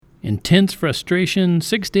intense frustration,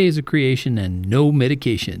 6 days of creation, and no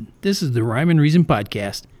medication. This is the Rhyme and Reason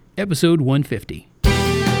Podcast, episode 150.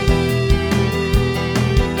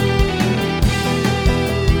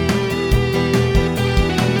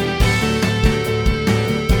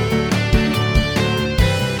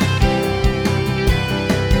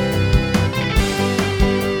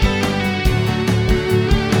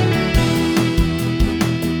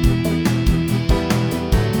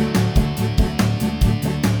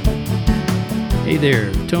 Hey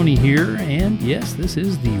there, Tony here, and yes, this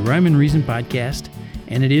is the Rhyme and Reason Podcast,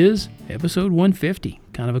 and it is episode 150.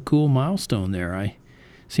 Kind of a cool milestone there. I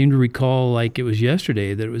seem to recall like it was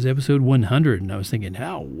yesterday that it was episode 100, and I was thinking,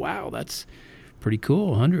 oh, wow, that's pretty cool,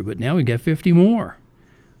 100, but now we got 50 more,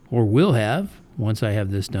 or will have once I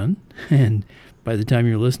have this done, and by the time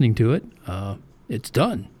you're listening to it, it's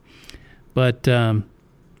done. But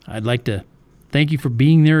I'd like to thank you for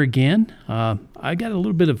being there again. I got a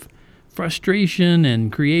little bit of frustration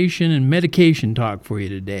and creation and medication talk for you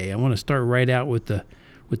today. I want to start right out with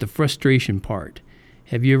the frustration part.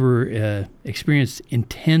 Have you ever experienced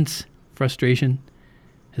intense frustration?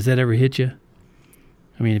 Has that ever hit you?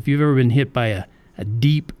 I mean, if you've ever been hit by a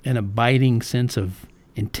deep and abiding sense of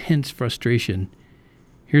intense frustration,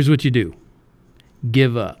 here's what you do.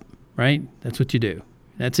 Give up, right? That's what you do.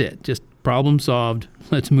 That's it. Just problem solved.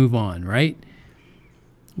 Let's move on, right?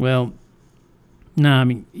 Well, no, I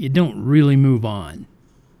mean, you don't really move on.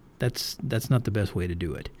 That's not the best way to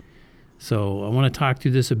do it. So I want to talk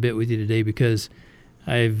through this a bit with you today because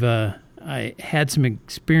I had some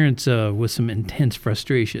experience with some intense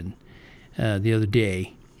frustration the other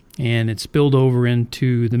day, and it spilled over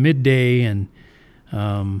into the midday, and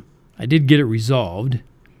I did get it resolved,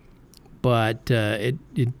 but it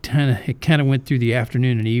kind of went through the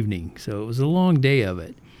afternoon and evening. So it was a long day of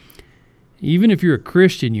it. Even if you're a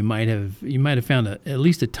Christian, you might have found at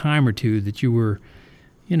least a time or two that you were,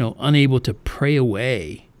 unable to pray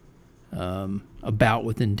away about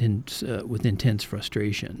with intense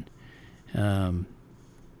frustration. I'm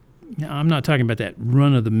not talking about that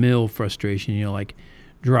run-of-the-mill frustration, like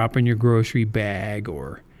dropping your grocery bag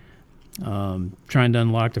or trying to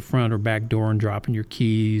unlock the front or back door and dropping your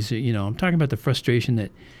keys. I'm talking about the frustration that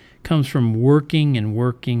comes from working and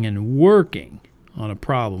working and working on a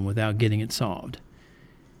problem without getting it solved.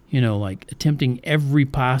 Like attempting every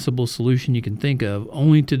possible solution you can think of,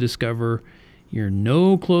 only to discover you're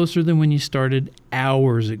no closer than when you started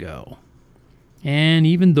hours ago. And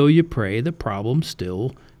even though you pray, the problem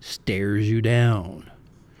still stares you down.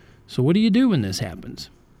 So what do you do when this happens?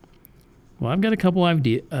 Well, I've got a couple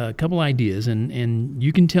ideas, and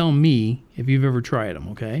you can tell me if you've ever tried them,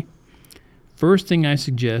 okay? First thing I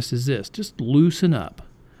suggest is this: just loosen up.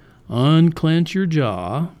 Unclench your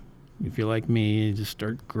jaw. If you're like me, just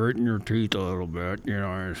start gritting your teeth a little bit,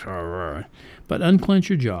 it's all right. But unclench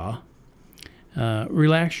your jaw.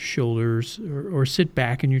 Relax your shoulders or sit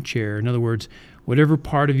back in your chair. In other words, whatever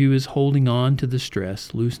part of you is holding on to the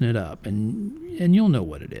stress, loosen it up, and you'll know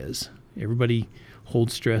what it is. Everybody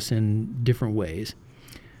holds stress in different ways.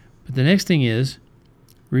 But the next thing is,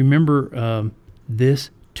 remember,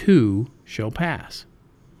 this too shall pass.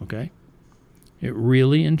 Okay? It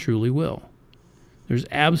really and truly will. There's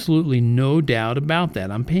absolutely no doubt about that.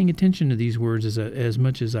 I'm paying attention to these words as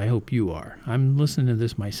much as I hope you are. I'm listening to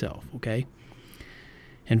this myself, okay?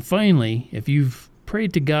 And finally, if you've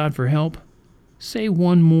prayed to God for help, say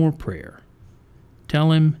one more prayer.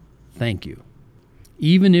 Tell Him thank you.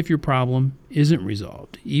 Even if your problem isn't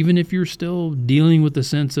resolved, even if you're still dealing with a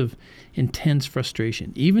sense of intense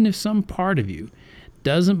frustration, even if some part of you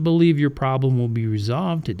doesn't believe your problem will be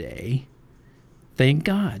resolved today, thank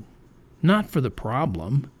God, not for the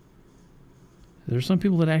problem. There's some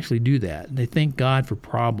people that actually do that. They thank God for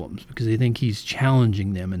problems because they think He's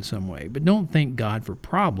challenging them in some way. But don't thank God for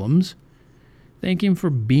problems. Thank Him for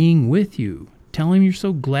being with you. Tell Him you're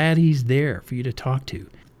so glad He's there for you to talk to.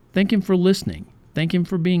 Thank Him for listening. Thank Him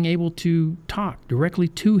for being able to talk directly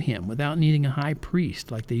to Him without needing a high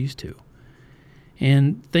priest like they used to.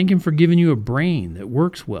 And thank Him for giving you a brain that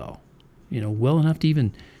works well, well enough to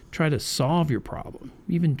even try to solve your problem.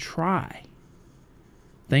 Even try.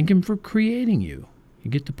 Thank Him for creating you.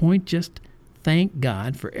 You get the point? Just thank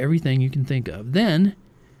God for everything you can think of. Then,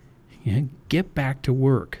 get back to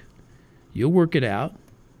work. You'll work it out,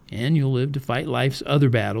 and you'll live to fight life's other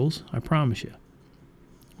battles, I promise you.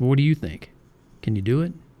 Well, what do you think? Can you do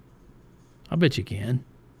it? I bet you can.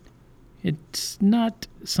 It's not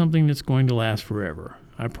something that's going to last forever,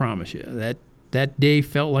 I promise you. That day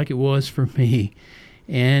felt like it was for me.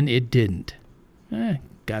 And it didn't.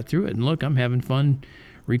 Got through it. And look, I'm having fun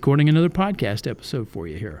recording another podcast episode for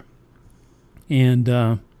you here. And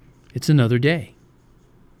It's another day.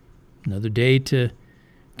 Another day to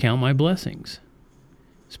count my blessings.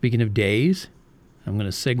 Speaking of days, I'm going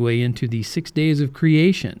to segue into the 6 days of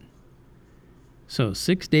creation. So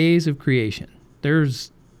 6 days of creation.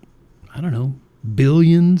 There's,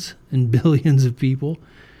 billions and billions of people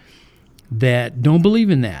that don't believe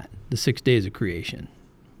in that, the 6 days of creation.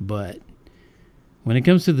 But when it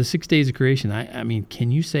comes to the 6 days of creation, I mean,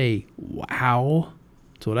 can you say, wow?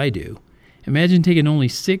 That's what I do. Imagine taking only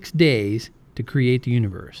 6 days to create the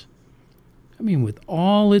universe. I mean, with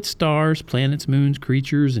all its stars, planets, moons,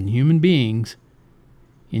 creatures, and human beings,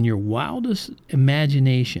 in your wildest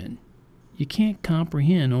imagination, you can't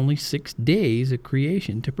comprehend only 6 days of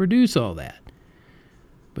creation to produce all that.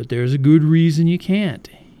 But there's a good reason you can't.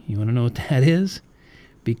 You want to know what that is?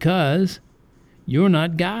 Because you're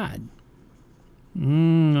not God.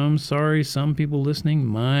 I'm sorry, some people listening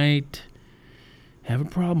might have a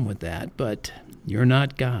problem with that, but you're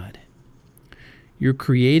not God. You're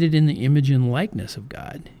created in the image and likeness of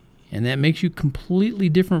God, and that makes you completely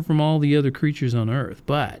different from all the other creatures on earth.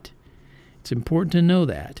 But it's important to know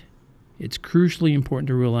that. It's crucially important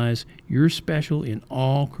to realize you're special in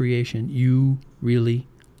all creation. You really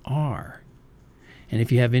are. And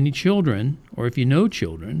if you have any children, or if you know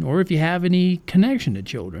children, or if you have any connection to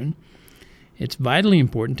children, it's vitally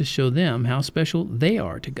important to show them how special they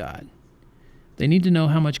are to God. They need to know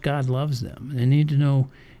how much God loves them. They need to know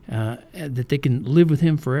that they can live with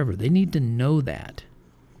Him forever. They need to know that.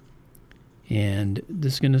 And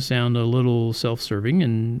this is going to sound a little self-serving,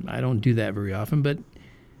 and I don't do that very often, but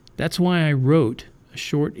that's why I wrote a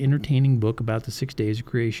short, entertaining book about the 6 days of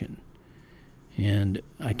creation. And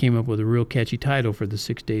I came up with a real catchy title for the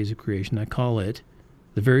 6 days of creation. I call it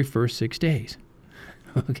The Very First 6 Days.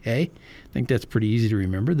 Okay? I think that's pretty easy to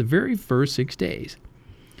remember. The very first 6 days.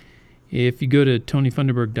 If you go to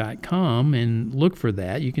TonyFunderburg.com and look for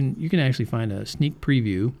that, you can actually find a sneak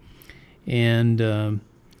preview. And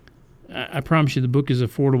I promise you the book is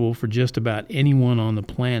affordable for just about anyone on the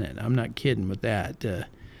planet. I'm not kidding with that.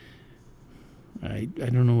 I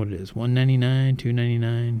don't know what it is, $1.99,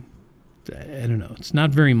 $2.99. I don't know. It's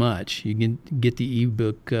not very much. You can get the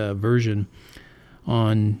ebook version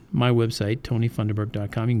on my website,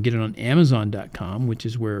 TonyFunderburg.com. You can get it on Amazon.com, which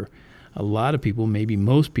is where a lot of people, maybe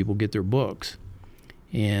most people, get their books,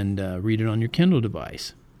 and read it on your Kindle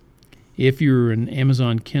device. If you're an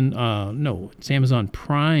Amazon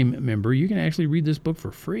Prime member, you can actually read this book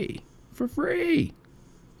for free. For free!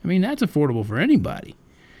 I mean, that's affordable for anybody.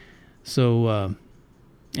 So,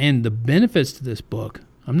 and the benefits to this book,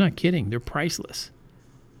 I'm not kidding, they're priceless.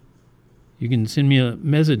 You can send me a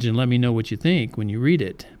message and let me know what you think when you read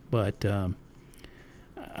it. But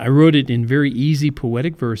I wrote it in very easy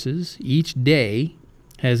poetic verses. Each day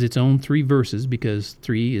has its own 3 verses because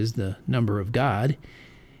 3 is the number of God.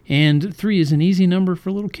 And 3 is an easy number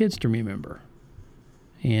for little kids to remember.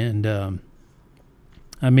 And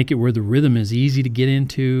I make it where the rhythm is easy to get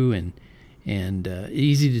into and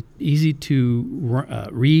easy to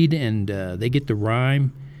read, and they get the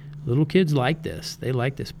rhyme. Little kids like this. They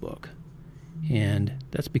like this book. And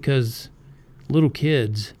that's because little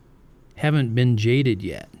kids haven't been jaded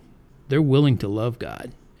yet. They're willing to love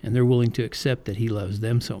God, and they're willing to accept that He loves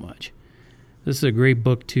them so much. This is a great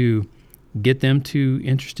book to get them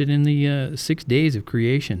interested in the 6 days of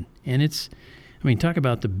creation. And talk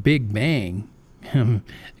about the Big Bang.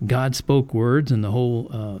 God spoke words and the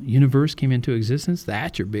whole universe came into existence.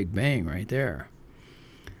 That's your Big Bang right there.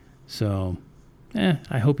 So,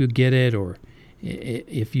 I hope you get it. Or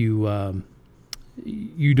if you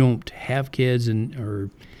you don't have kids or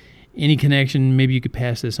any connection, maybe you could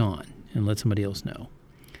pass this on and let somebody else know.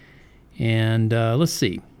 And let's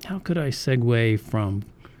see, how could I segue from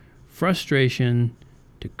frustration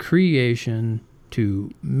to creation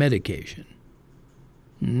to medication?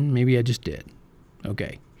 Maybe I just did.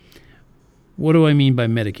 Okay. What do I mean by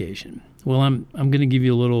medication? Well, I'm going to give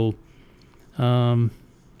you a little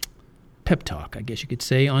pep talk, I guess you could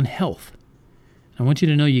say, on health. I want you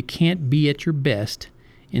to know you can't be at your best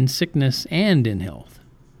in sickness and in health.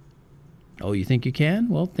 Oh, you think you can?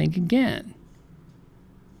 Well, think again.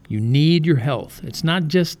 You need your health. It's not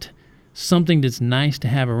just something that's nice to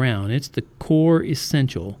have around. It's the core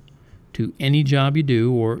essential to any job you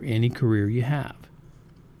do or any career you have.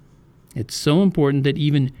 It's so important that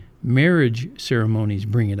even marriage ceremonies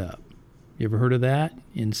bring it up. You ever heard of that?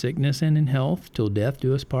 In sickness and in health, till death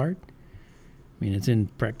do us part. I mean, it's in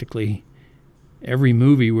practically every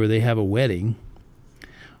movie where they have a wedding.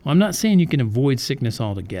 Well, I'm not saying you can avoid sickness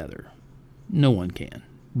altogether. No one can.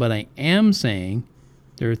 But I am saying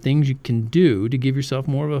there are things you can do to give yourself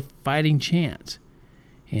more of a fighting chance.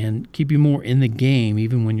 and keep you more in the game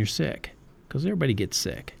even when you're sick, because everybody gets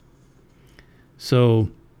sick. So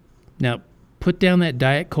now put down that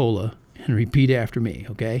Diet Cola and repeat after me,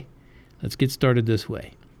 okay? Let's get started this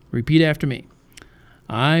way. Repeat after me.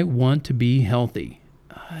 I want to be healthy.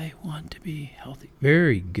 I want to be healthy.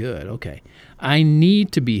 Very good. Okay. I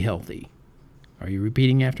need to be healthy. Are you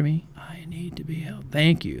repeating after me? I need to be healthy.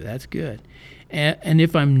 Thank you. That's good. And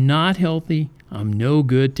if I'm not healthy, I'm no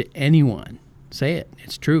good to anyone. Say it.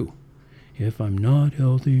 It's true. If I'm not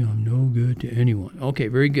healthy, I'm no good to anyone. Okay,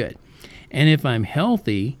 very good. And if I'm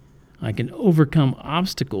healthy, I can overcome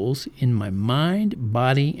obstacles in my mind,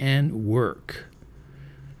 body, and work.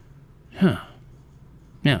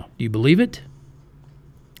 Now, do you believe it?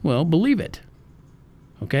 Well, believe it.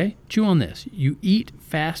 Okay? Chew on this. You eat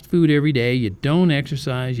fast food every day. You don't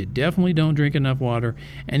exercise. You definitely don't drink enough water.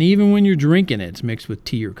 And even when you're drinking it, it's mixed with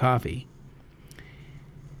tea or coffee.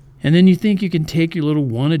 And then you think you can take your little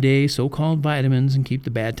one-a-day so-called vitamins and keep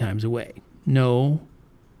the bad times away. No,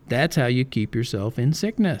 that's how you keep yourself in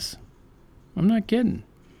sickness. I'm not kidding.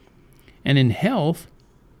 And in health,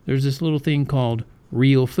 there's this little thing called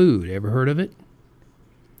real food. Ever heard of it?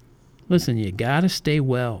 Listen, you got to stay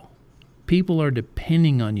well. People are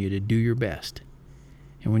depending on you to do your best.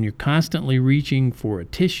 And when you're constantly reaching for a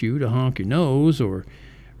tissue to honk your nose or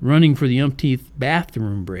running for the umpteenth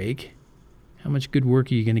bathroom break, how much good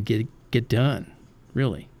work are you going to get done?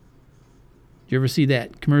 Really? Did you ever see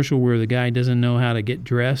that commercial where the guy doesn't know how to get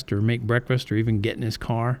dressed or make breakfast or even get in his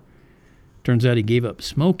car? Turns out he gave up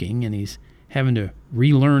smoking and he's having to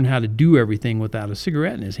relearn how to do everything without a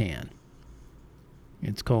cigarette in his hand.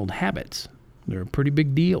 It's called habits. They're a pretty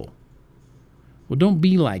big deal. Well, don't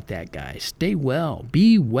be like that guy. Stay well.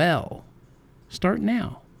 Be well. Start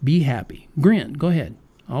now. Be happy. Grin. Go ahead.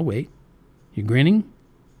 I'll wait. You grinning?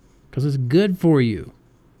 Because it's good for you.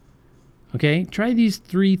 Okay? Try these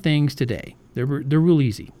 3 things today. They're real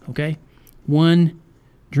easy. Okay? 1,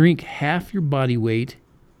 drink half your body weight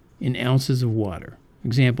in ounces of water.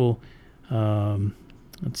 Example,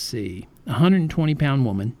 let's see. A 120-pound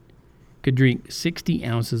woman could drink 60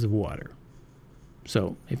 ounces of water.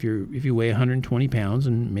 So if you weigh 120 pounds,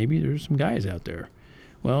 and maybe there's some guys out there,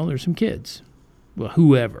 well, there's some kids, well,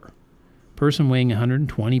 whoever, person weighing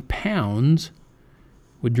 120 pounds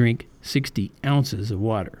would drink 60 ounces of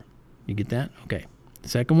water. You get that? Okay. The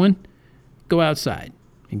second one, go outside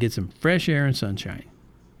and get some fresh air and sunshine.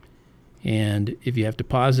 And if you have to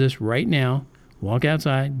pause this right now, walk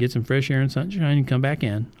outside, get some fresh air and sunshine, and come back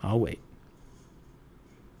in. I'll wait.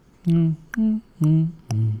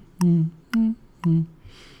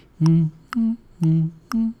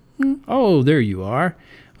 Oh, there you are.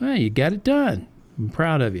 Well, you got it done. I'm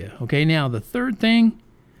proud of you. Okay, now the third thing,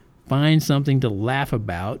 find something to laugh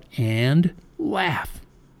about and laugh.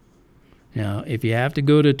 Now, if you have to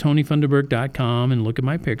go to TonyFunderburk.com and look at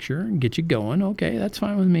my picture and get you going, okay, that's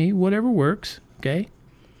fine with me. Whatever works, okay?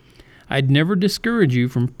 I'd never discourage you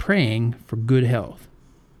from praying for good health.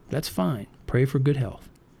 That's fine. Pray for good health.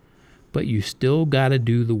 But you still got to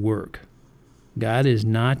do the work. God is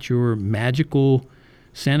not your magical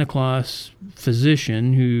Santa Claus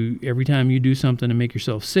physician who every time you do something to make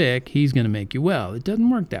yourself sick, he's going to make you well. It doesn't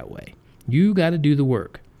work that way. You got to do the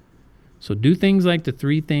work. So do things like the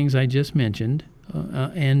 3 things I just mentioned,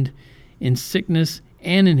 and in sickness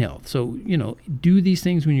and in health. So, do these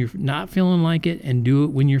things when you're not feeling like it and do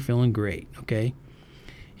it when you're feeling great, okay?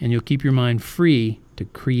 And you'll keep your mind free to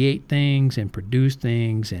create things and produce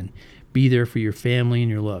things and be there for your family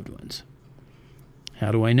and your loved ones.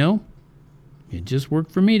 How do I know? It just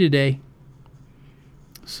worked for me today.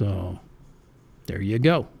 So there you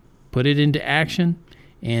go. Put it into action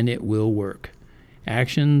and it will work.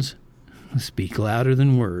 Actions speak louder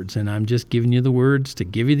than words, and I'm just giving you the words to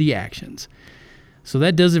give you the actions. So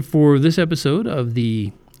that does it for this episode of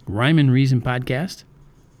the Rhyme and Reason podcast.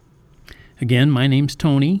 Again, my name's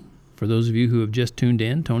Tony. For those of you who have just tuned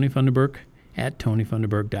in, Tony Funderburk at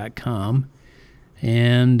TonyFunderburk.com.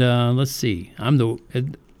 And let's see.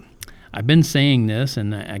 I've been saying this,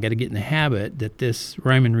 and I got to get in the habit that this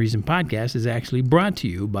Rhyme and Reason podcast is actually brought to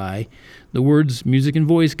you by the Words, Music, and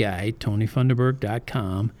Voice guy,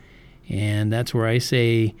 TonyFunderburk.com. And that's where I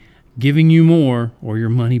say, giving you more or your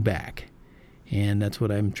money back. And that's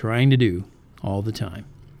what I'm trying to do all the time.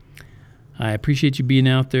 I appreciate you being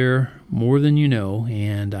out there more than you know,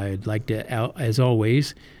 and I'd like to, as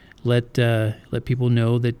always, let people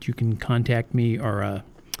know that you can contact me, or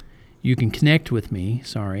you can connect with me,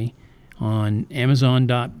 on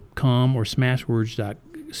Amazon.com or Smashwords.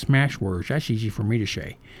 That's easy for me to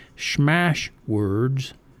say.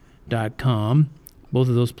 Smashwords.com. Both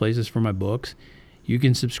of those places for my books. you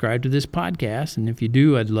can subscribe to this podcast. And if you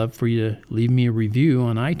do, I'd love for you to leave me a review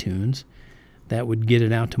on iTunes. That would get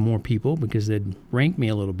it out to more people because they'd rank me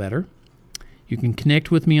a little better. You can connect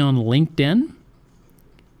with me on LinkedIn.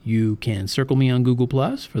 You can circle me on Google+,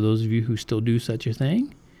 for those of you who still do such a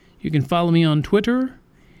thing. You can follow me on Twitter.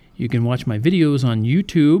 You can watch my videos on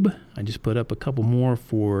YouTube. I just put up a couple more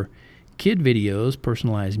for kid videos,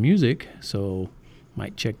 personalized music, so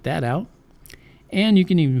might check that out. And you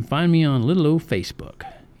can even find me on little old Facebook.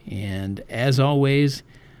 And as always,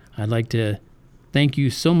 I'd like to thank you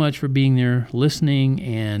so much for being there, listening,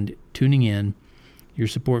 and tuning in. Your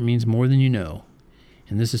support means more than you know.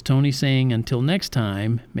 And this is Tony saying, until next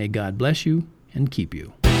time, may God bless you and keep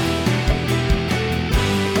you.